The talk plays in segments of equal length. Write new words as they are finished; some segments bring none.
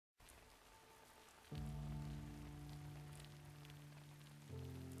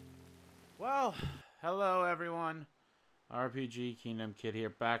Well, hello everyone. RPG Kingdom Kid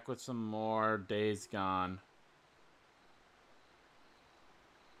here, back with some more Days Gone.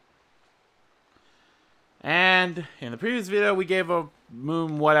 And in the previous video, we gave a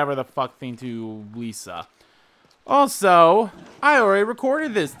moon whatever the fuck thing to Lisa. Also, I already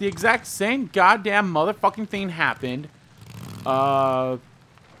recorded this. The exact same goddamn motherfucking thing happened.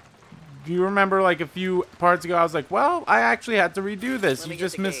 Do you remember, like, a few parts ago, I was like, well, I actually had to redo this. You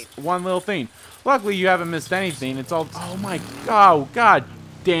just missed one little thing. Luckily, you haven't missed anything. It's all... Oh, my God. God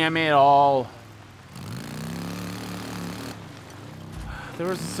damn it all. There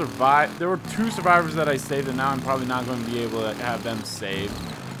was There were 2 survivors that I saved, and now I'm probably not going to be able to have them saved.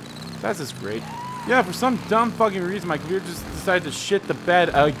 That's just great. Yeah, for some dumb fucking reason, my computer just decided to shit the bed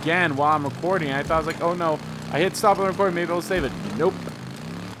again while I'm recording. And I thought, I was like, oh, no. I hit stop on the recording. Maybe I'll save it. Nope.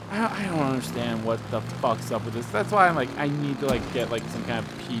 I don't understand what the fuck's up with this. That's why I'm like, I need to like get like some kind of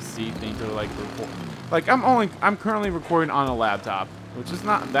PC thing to like record. Like I'm currently recording on a laptop, which is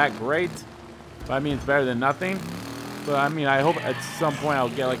not that great, but I mean it's better than nothing. But I mean I hope at some point I'll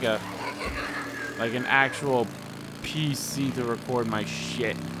get like an actual PC to record my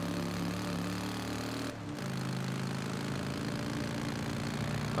shit.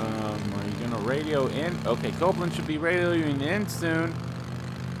 Are you gonna radio in? Okay, Copeland should be radioing in soon.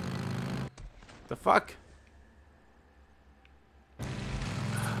 The fuck?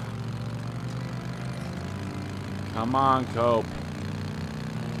 Come on, Cope.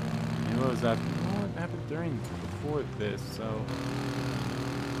 And what was that? What happened before this? So,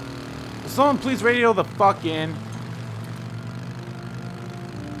 will someone please radio the fuck in?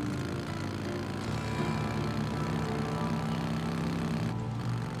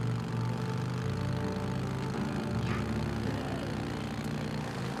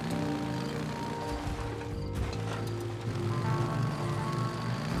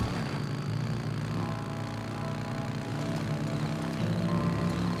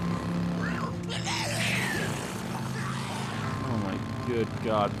 Good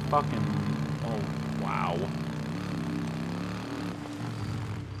God, fucking, oh, wow.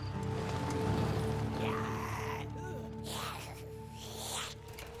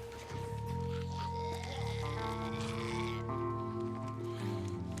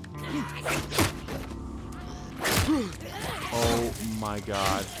 Oh my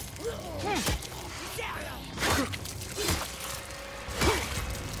God.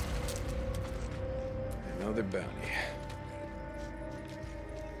 Another bounty.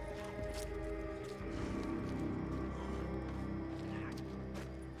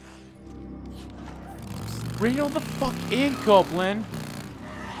 Radio the fuck in, Copeland.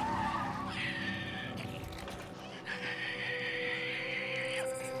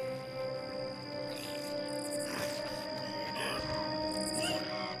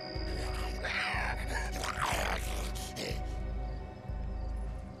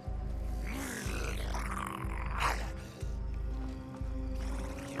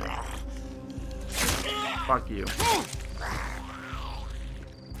 Fuck you.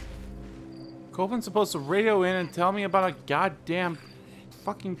 Copeland's supposed to radio in and tell me about a goddamn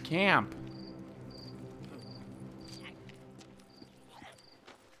fucking camp.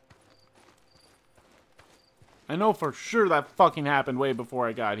 I know for sure that fucking happened way before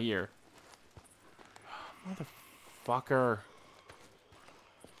I got here. Motherfucker.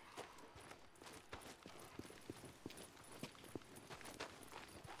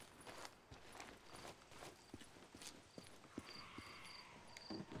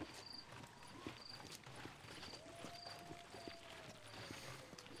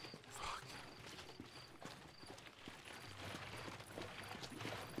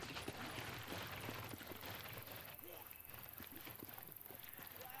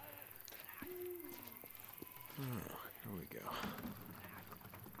 Here we go.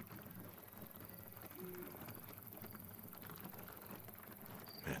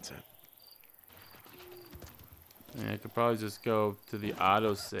 That's it. Yeah, I could probably just go to the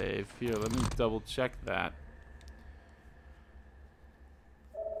autosave. Here, let me double check that.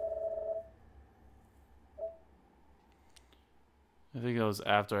 I think that was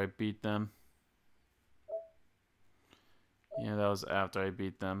after I beat them. Yeah, that was after I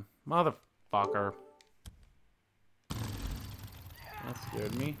beat them. Motherfucker. That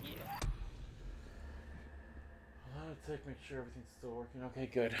scared me. I'll check, make sure everything's still working. Okay,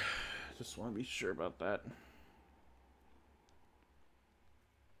 good. Just want to be sure about that.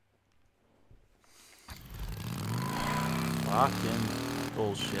 Fucking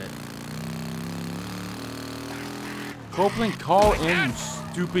bullshit. Copeland, call in, you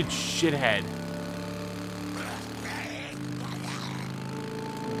stupid shithead.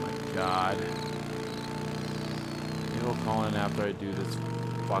 Oh my god. Maybe we'll call in after I do this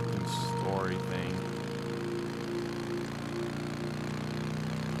fucking story thing.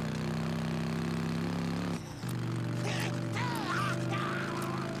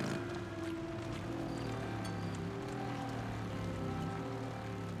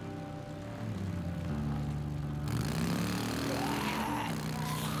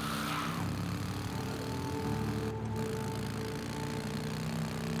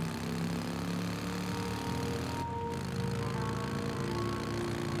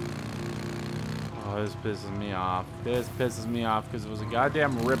 Oh, this pisses me off. This pisses me off because it was a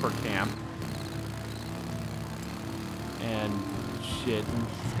goddamn Ripper camp. And shit.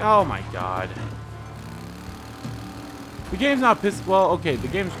 Oh my god. The game's not pissed. Well, okay, the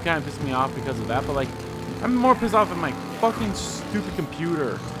game's kind of pissing me off because of that, but like, I'm more pissed off at my fucking stupid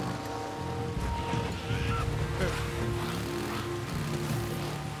computer.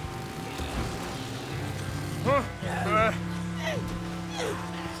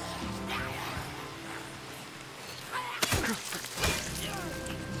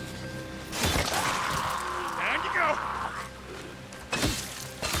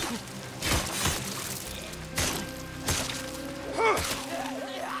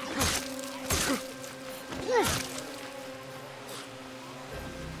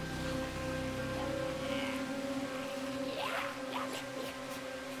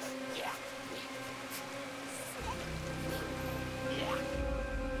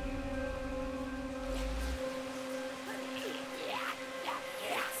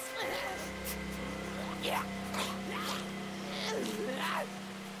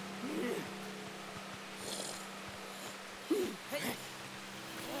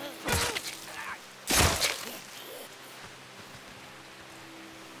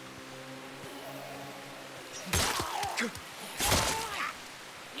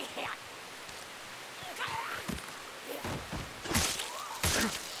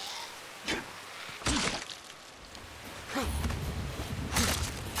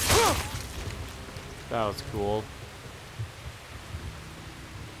 That was cool.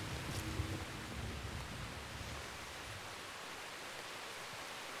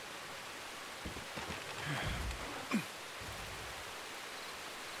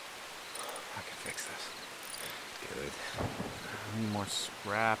 I can fix this. Good. I need more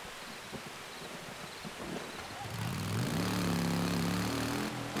scrap.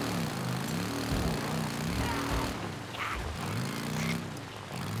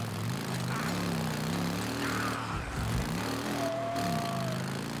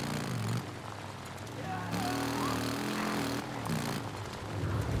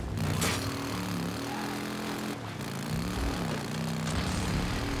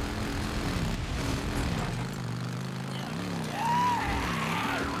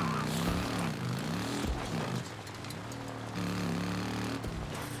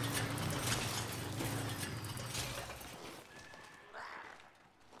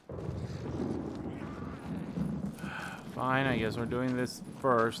 Fine, I guess we're doing this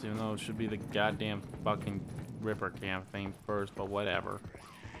first, even though it should be the goddamn fucking Ripper camp thing first, but whatever.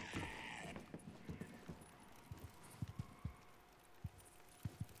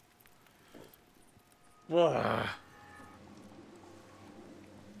 Ugh.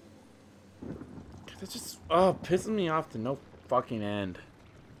 It's just, pissing me off to no fucking end.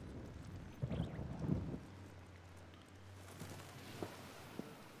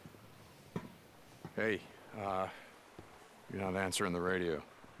 Hey, you're not answering the radio.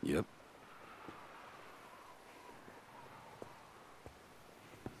 Yep.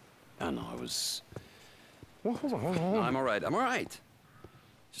 I know, I was... Well, hold on. No, I'm all right. I'm all right.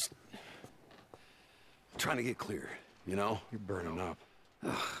 Just trying to get clear, you know? You're burning up.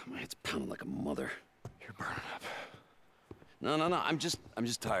 Ugh, my head's pounding like a mother. You're burning up. No. I'm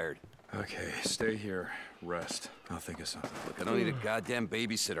just tired. Okay, stay here. Rest. I'll think of something. Look, I don't need a goddamn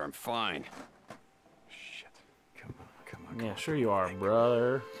babysitter. I'm fine. Shit. Come on. Yeah, sure you are,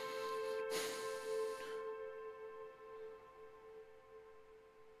 brother.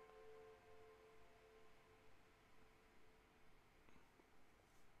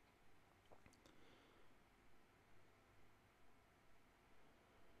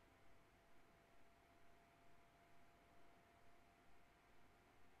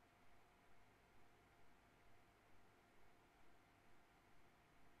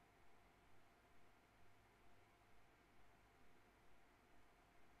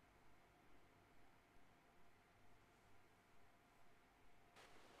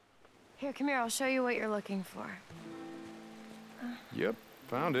 Here, come here. I'll show you what you're looking for. Yep,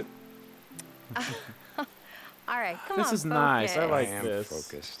 found it. All right, come on. This is nice. I focus. like I am this.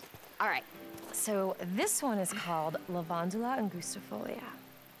 focused. All right. So this one is called Lavandula angustifolia.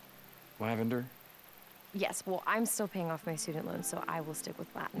 Lavender? Yes, well, I'm still paying off my student loan, so I will stick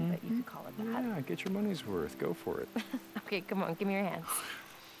with Latin, but you could call it that. Yeah, get your money's worth. Go for it. Okay, come on, give me your hands.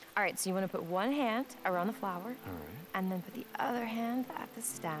 All right, so you want to put one hand around the flower. All right. And then put the other hand at the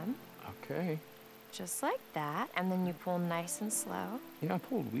stem. Okay. Just like that. And then you pull nice and slow. Yeah, I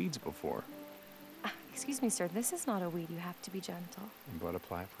pulled weeds before. Excuse me, sir, this is not a weed. You have to be gentle. But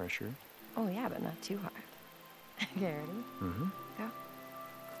apply pressure. Oh, yeah, but not too hard. Okay, ready? Mm-hmm. Go.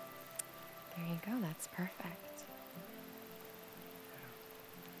 There you go. That's perfect.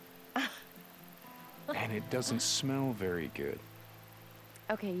 And it doesn't smell very good.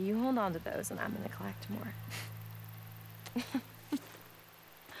 Okay, you hold on to those, and I'm going to collect more.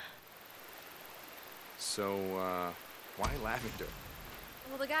 So, why lavender?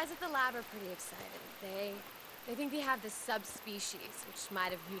 Well, the guys at the lab are pretty excited. They think they have this subspecies, which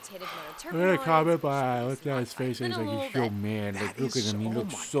might have mutated I'm gonna monoterpenoids. comment by look at his face. He's Been a like, he's little so bit. mad. Like, look at him. He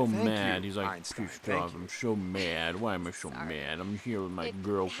looks so mad. He's like, Einstein, pissed thank off. you. I'm so mad. Why am I so mad? I'm here with my It has a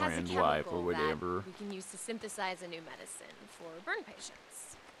girlfriend, wife, or chemical whatever. that we can use to synthesize a new medicine for burn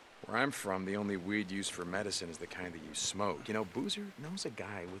patients. Where I'm from, the only weed used for medicine is the kind that you smoke. You know, Boozer knows a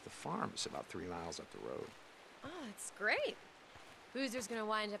guy with a farm. It's about 3 miles up the road. Oh, that's great. Boozer's gonna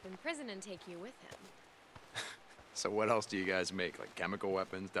wind up in prison and take you with him. So what else do you guys make? Like chemical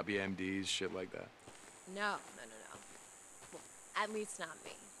weapons, WMDs, shit like that? No. Well, at least not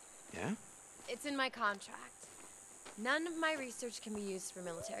me. Yeah? It's in my contract. None of my research can be used for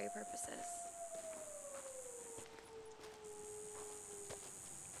military purposes.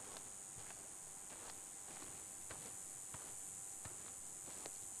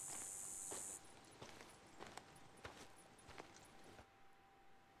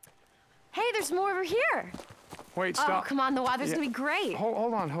 Hey, there's more over here. Wait, Oh, stop. come on, the water's Yeah. gonna be great.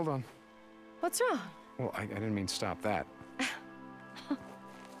 Hold on. What's wrong? Well, I didn't mean stop that.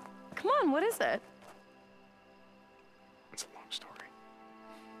 Come on, what is it? It's a long story.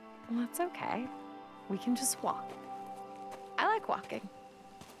 Well, it's okay. We can just walk. I like walking.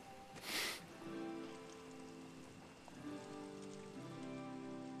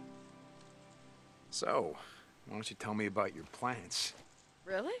 So, why don't you tell me about your plants?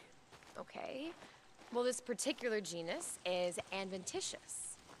 Really? Okay. Well, this particular genus is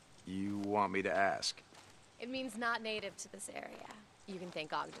adventitious. You want me to ask? It means not native to this area. You can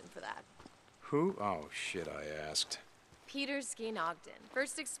thank Ogden for that. Who? Oh, shit, I asked. Peter Skeen Ogden,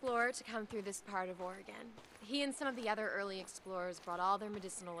 first explorer to come through this part of Oregon. He and some of the other early explorers brought all their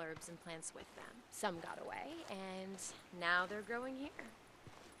medicinal herbs and plants with them. Some got away, and now they're growing here.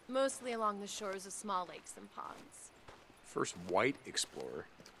 Mostly along the shores of small lakes and ponds. First white explorer.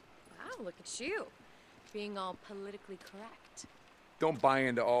 Wow, look at you. Being all politically correct. Don't buy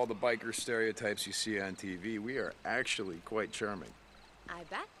into all the biker stereotypes you see on TV. We are actually quite charming. I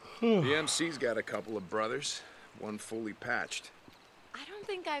bet. The MC's got a couple of brothers, one fully patched. I don't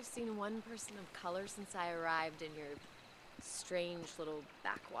think I've seen one person of color since I arrived in your strange little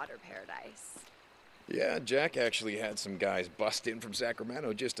backwater paradise. Yeah, Jack actually had some guys bust in from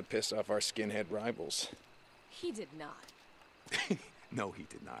Sacramento just to piss off our skinhead rivals. He did not. No, he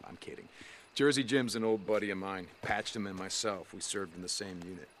did not. I'm kidding. Jersey Jim's an old buddy of mine. Patched him and myself. We served in the same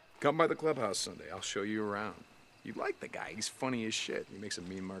unit. Come by the clubhouse Sunday. I'll show you around. You like the guy. He's funny as shit. He makes a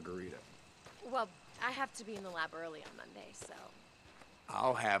mean margarita. Well, I have to be in the lab early on Monday, so...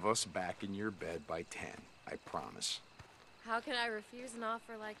 I'll have us back in your bed by 10. I promise. How can I refuse an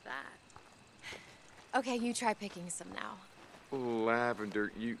offer like that? Okay, you try picking some now.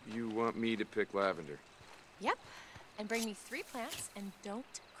 Lavender. You want me to pick lavender? Yep. And bring me 3 plants, and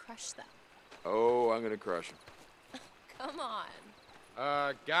don't crush them. Oh, I'm gonna crush him. Come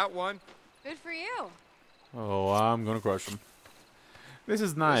on. Got one. Good for you. Oh, I'm gonna crush him. This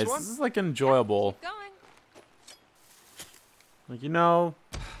is nice. one? This is like enjoyable. Keep going. Like, you know,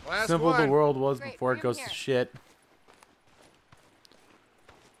 Last simple one. the world was Great, before it bring 'em goes here. to shit.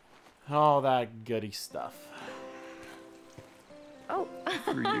 All that goody stuff. Oh,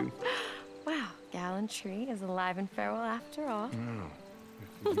 For you. wow. Gallantry is alive and farewell after all.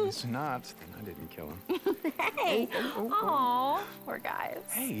 If he's not, then I didn't kill him. Hey. Aw, poor guys.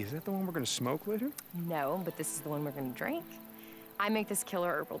 Hey, is that the one we're gonna smoke later? No, but this is the one we're gonna drink. I make this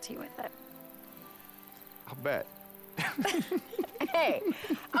killer herbal tea with it. I'll bet. Hey,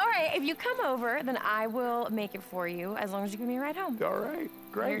 all right, if you come over, then I will make it for you as long as you give me a ride home. All right,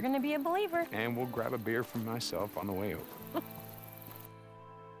 great. You're gonna be a believer. And we'll grab a beer for myself on the way over.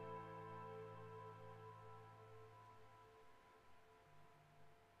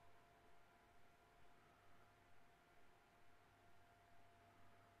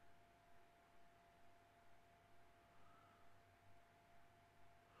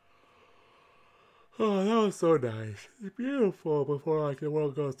 Oh, that was so nice. It's beautiful before like the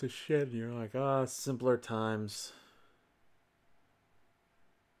world goes to shit and you're like, ah, simpler times.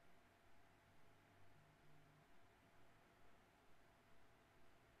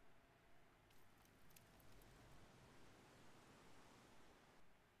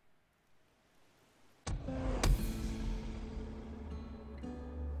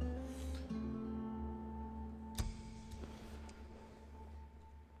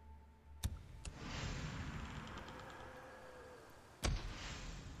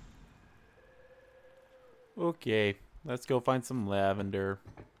 Okay, let's go find some lavender.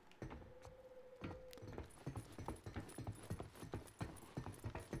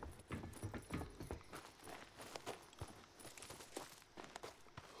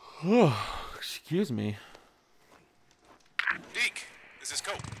 Excuse me. Deke, this is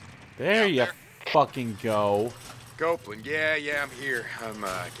Cope. There Out you there? fucking go. Copeland, yeah, I'm here. I'm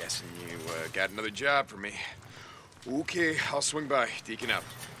guessing you got another job for me. Okay, I'll swing by. Deacon out.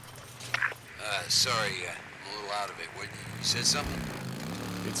 Sorry, I'm a little out of it. What, you said something?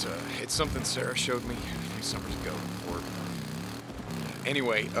 It's something Sarah showed me a few summers ago.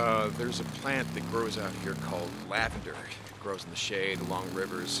 Anyway, there's a plant that grows out here called lavender. It grows in the shade, along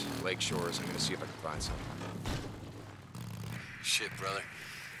rivers, lake shores. I'm gonna see if I can find some. Shit, brother.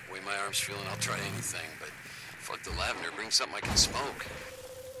 The way my arm's feeling, I'll try anything, but fuck the lavender. Bring something I can smoke.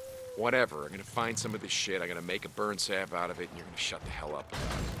 Whatever, I'm gonna find some of this shit. I'm gonna make a burn sap out of it, and you're gonna shut the hell up about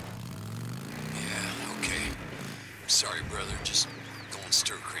it. Yeah, okay. I'm sorry, brother. Just going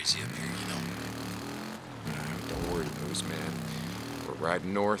stir crazy up here, you know? Don't worry, Booze Man. We're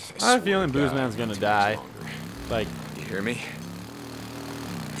riding north. I have a feeling Booze Man's gonna die. Like, You hear me?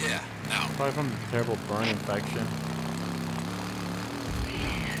 Yeah, now. probably from a terrible burn infection.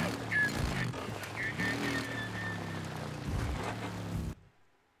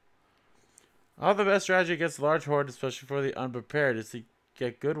 The best strategy against large horde, especially for the unprepared, is to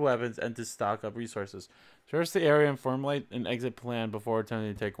get good weapons and to stock up resources. Search the area and formulate an exit plan before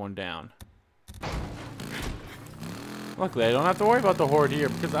attempting to take one down. Luckily, I don't have to worry about the horde here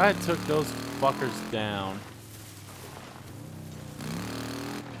because I took those fuckers down.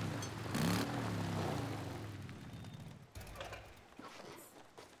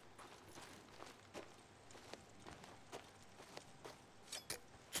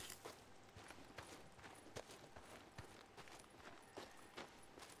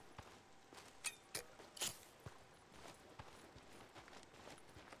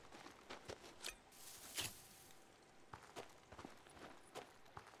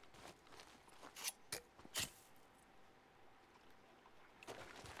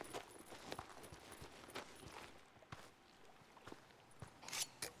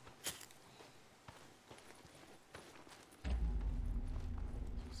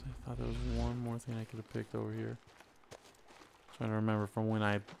 I thought there was one more thing I could have picked over here. Trying to remember from when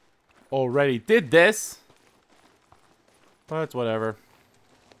I already did this. But it's whatever.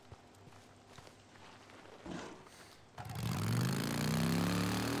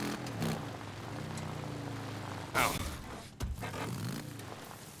 Oh.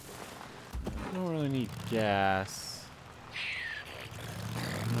 I don't really need gas.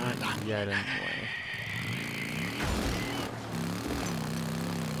 Not yet, anyway.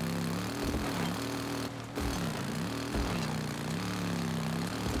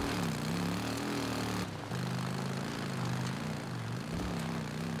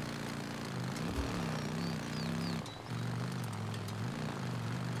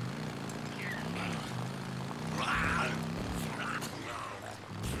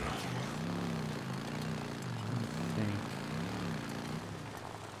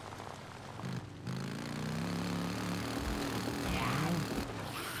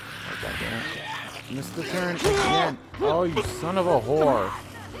 Missed the turn again. Oh, you son of a whore.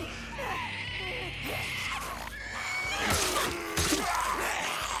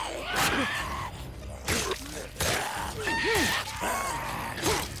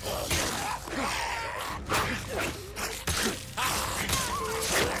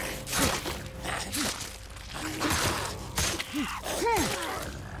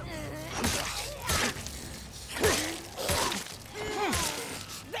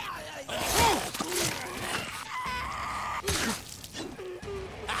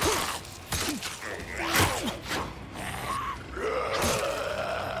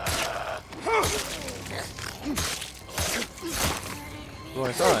 Oh,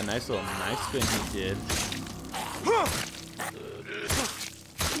 I saw that nice little knife spin he did.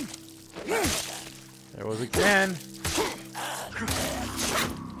 There was again.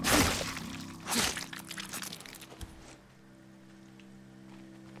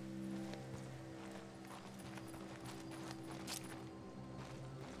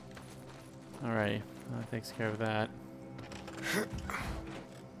 Alright, that takes care of that.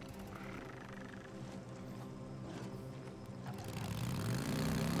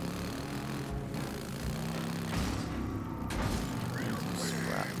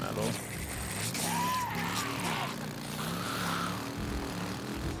 Scrap metal.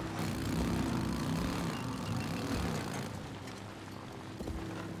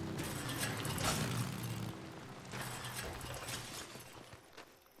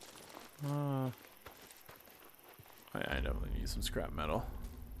 I definitely need some scrap metal.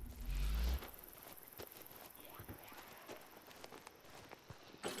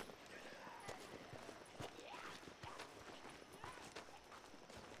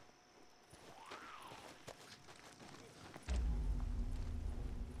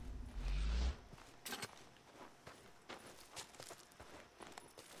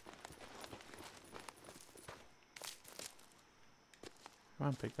 Come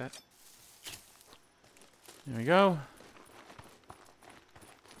on, pick that. There we go.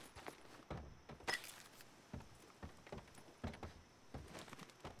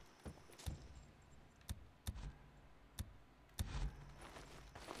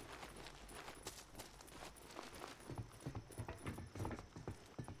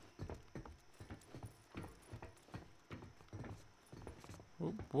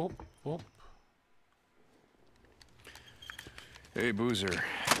 Whoop, whoop, whoop. Hey, Boozer.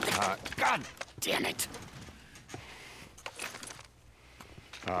 God damn it!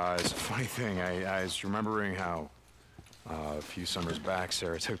 It's a funny thing. I was remembering how a few summers back,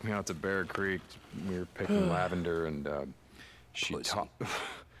 Sarah took me out to Bear Creek. We were picking lavender, and she taught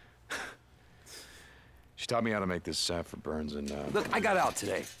me how to make this sap for burns. And Look, I got out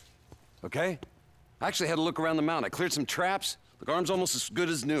today. Okay? I actually had to look around the mountain. I cleared some traps. The arm's almost as good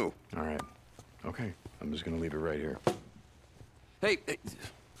as new. all right, okay. I'm just gonna leave it right here. Hey,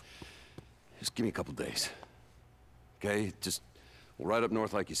 just give me a couple days. Okay? Just we'll ride up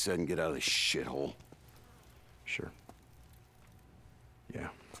north like you said and get out of this shithole. Sure. Yeah.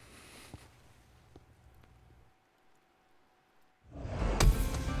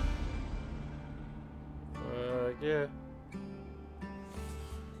 Yeah.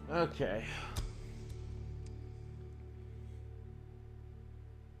 Okay.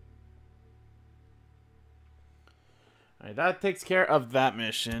 Alright, that takes care of that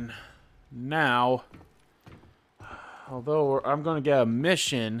mission. Now, although I'm going to get a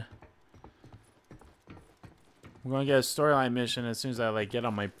mission, I'm going to get a storyline mission as soon as I like get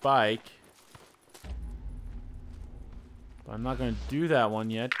on my bike. But I'm not going to do that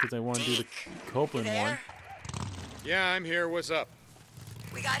one yet because I want to do the Copeland one. Yeah, I'm here. What's up?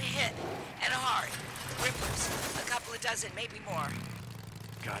 We got hit, and hard. Rippers, a couple of dozen, maybe more.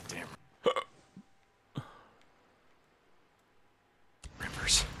 Goddamn.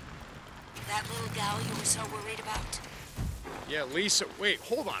 Rippers. That little gal you were so worried about? Yeah, Lisa. Wait,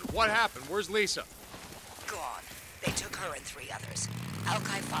 hold on. What happened? Where's Lisa? Gone. They took her and 3 others.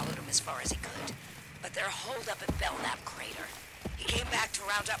 Alki followed him as far as he could. But they're holed up at Belknap Crater. He came back to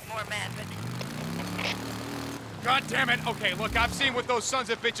round up more men, but... God damn it. Okay, look, I've seen what those sons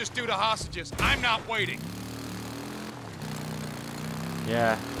of bitches do to hostages. I'm not waiting.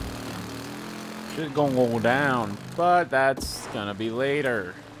 Yeah. Shit's gonna go down, but that's gonna be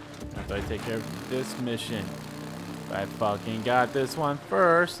later. After I take care of this mission. If I fucking got this one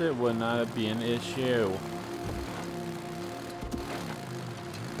first, it would not be an issue.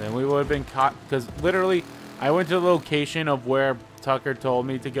 Then we would have been caught, because literally, I went to the location of where Tucker told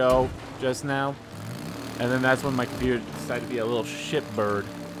me to go just now. And then that's when my computer decided to be a little shitbird.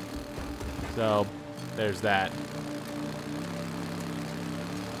 So, there's that.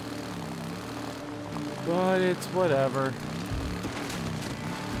 But it's whatever.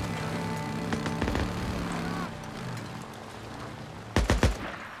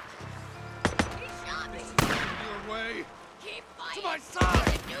 Your way. Keep fighting. To my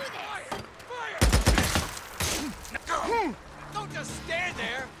side. Do this. Fire! Don't just stand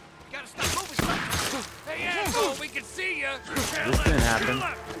there. You gotta stop moving. Hey, asshole, we can see you. This didn't happen.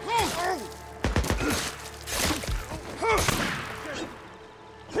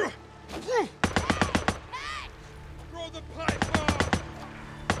 Throw the pipe on.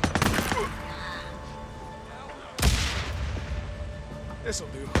 This'll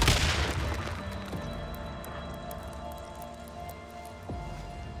do.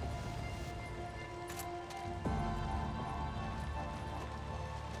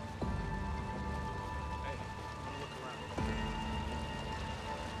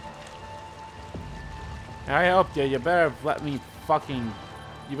 I helped you. You better have let me fucking...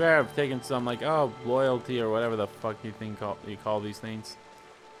 You better have taken some, like, oh, loyalty or whatever the fuck you think you call these things.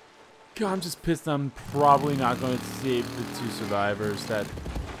 God, I'm just pissed I'm probably not going to save the 2 survivors that...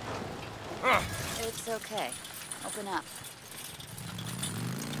 It's okay. Open up.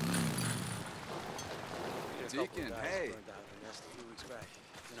 Deacon, hey. A few weeks back.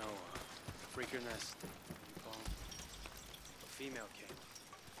 You know, freaker nest. You call 'em? A female came.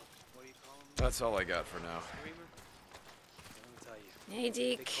 What do you call them? That's all I got for now. Screamer? Let me tell you. Hey,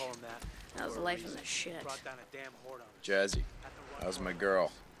 They Deke. call 'em that. That was for a life in reason. the shit. Brought down a damn horde on us. Jazzy, how's my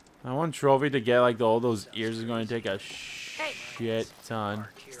girl? I want Trophy to get like all those ears is going to take a shit ton.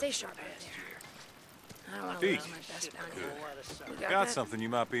 Stay sharp out there. I don't want to Deke. lose my best down here. You Got that? something you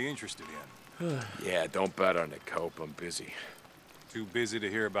might be interested in. Yeah, don't bet on it, Cope. I'm busy. Too busy to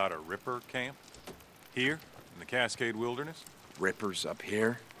hear about a Ripper camp? Here, in the Cascade Wilderness? Rippers up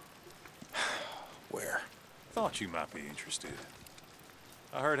here? Where? Thought you might be interested.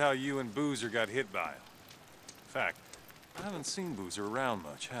 I heard how you and Boozer got hit by him. In fact, I haven't seen Boozer around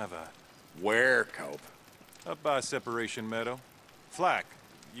much, have I? Where, Cope? Up by Separation Meadow. Flack,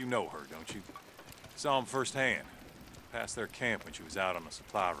 you know her, don't you? Saw him firsthand. Past their camp when she was out on a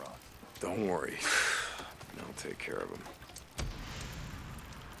supply run. Don't worry. I'll take care of him.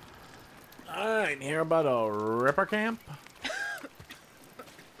 Alright, hear about a Ripper camp?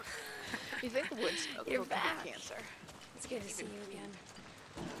 You think the wood smoke You're will back. give cancer? It's good to see you again.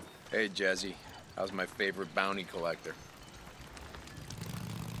 Hey, Jazzy. How's my favorite bounty collector?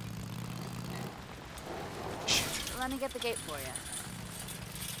 Let me get the gate for you.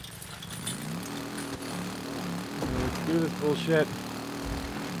 Let's do this bullshit.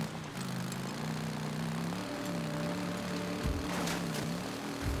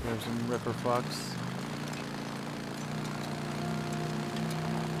 There's some Ripper fucks.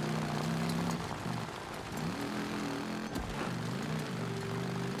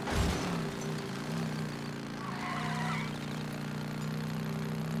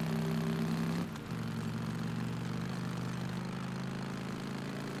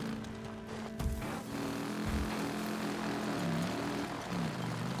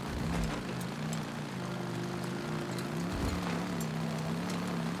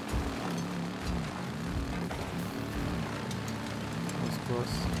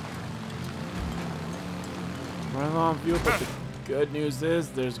 Running low on fuel, but the good news is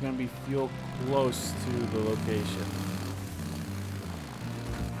there's going to be fuel close to the location.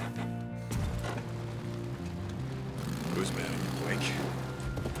 Who's man in your wake?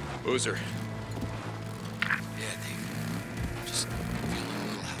 Boozer. Yeah, Deke. Just feeling a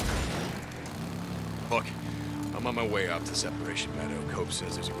little out. Look, I'm on my way up to Separation Meadow. Cope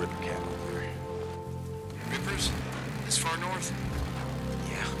says there's a Ripper camp up there. Rippers? This far north?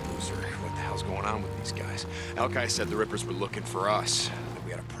 Yeah, Boozer. What the hell's going on with these guys? Alki said the Rippers were looking for us, that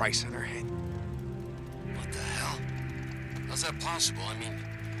we had a price on our head. What the hell? How's that possible? I mean,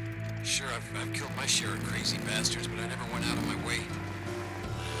 sure, I've killed my share of crazy bastards, but I never went out of my way.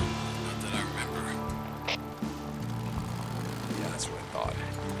 Not that I remember. Yeah, that's what I thought.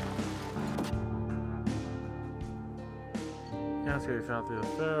 Cascade found through the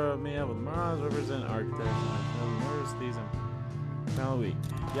Pharaoh, meal with Mars, Rivers, and Architects. And notice these in Halloween.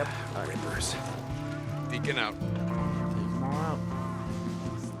 Yep. Rippers. Deacon out. Take them all out.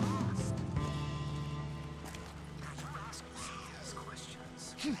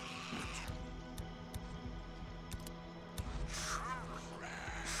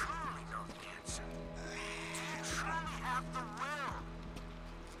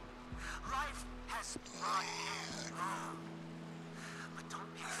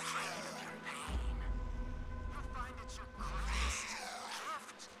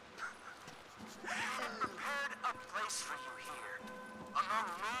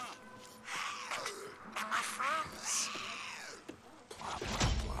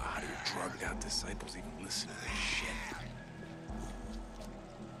 Disciples even listen to this shit.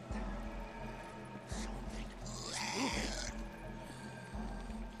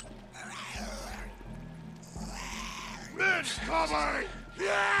 Mitch, cover!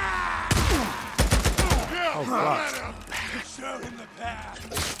 Yeah! Oh, fuck. Show him the path.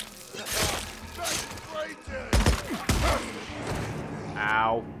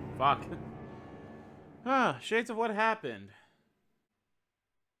 Ow. Fuck. Huh. Shades of what happened.